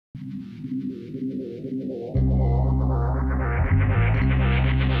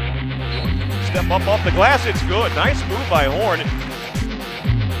Step up off the glass, it's good. Nice move by Horn.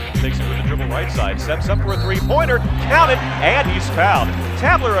 Takes it with the dribble right side, steps up for a three-pointer, count it, and he's fouled.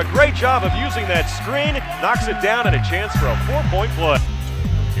 Tabler, a great job of using that screen, knocks it down and a chance for a 4-point play.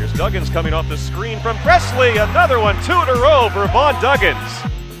 Here's Duggins coming off the screen from Presley, another one, 2 in a row for Vaughn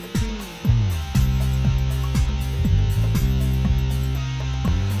Duggins.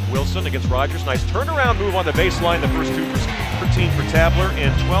 Wilson against Rogers, nice turnaround move on the baseline, the first 2 for 13 for Tabler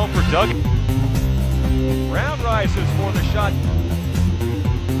and 12 for Duggins. Brown rises for the shot.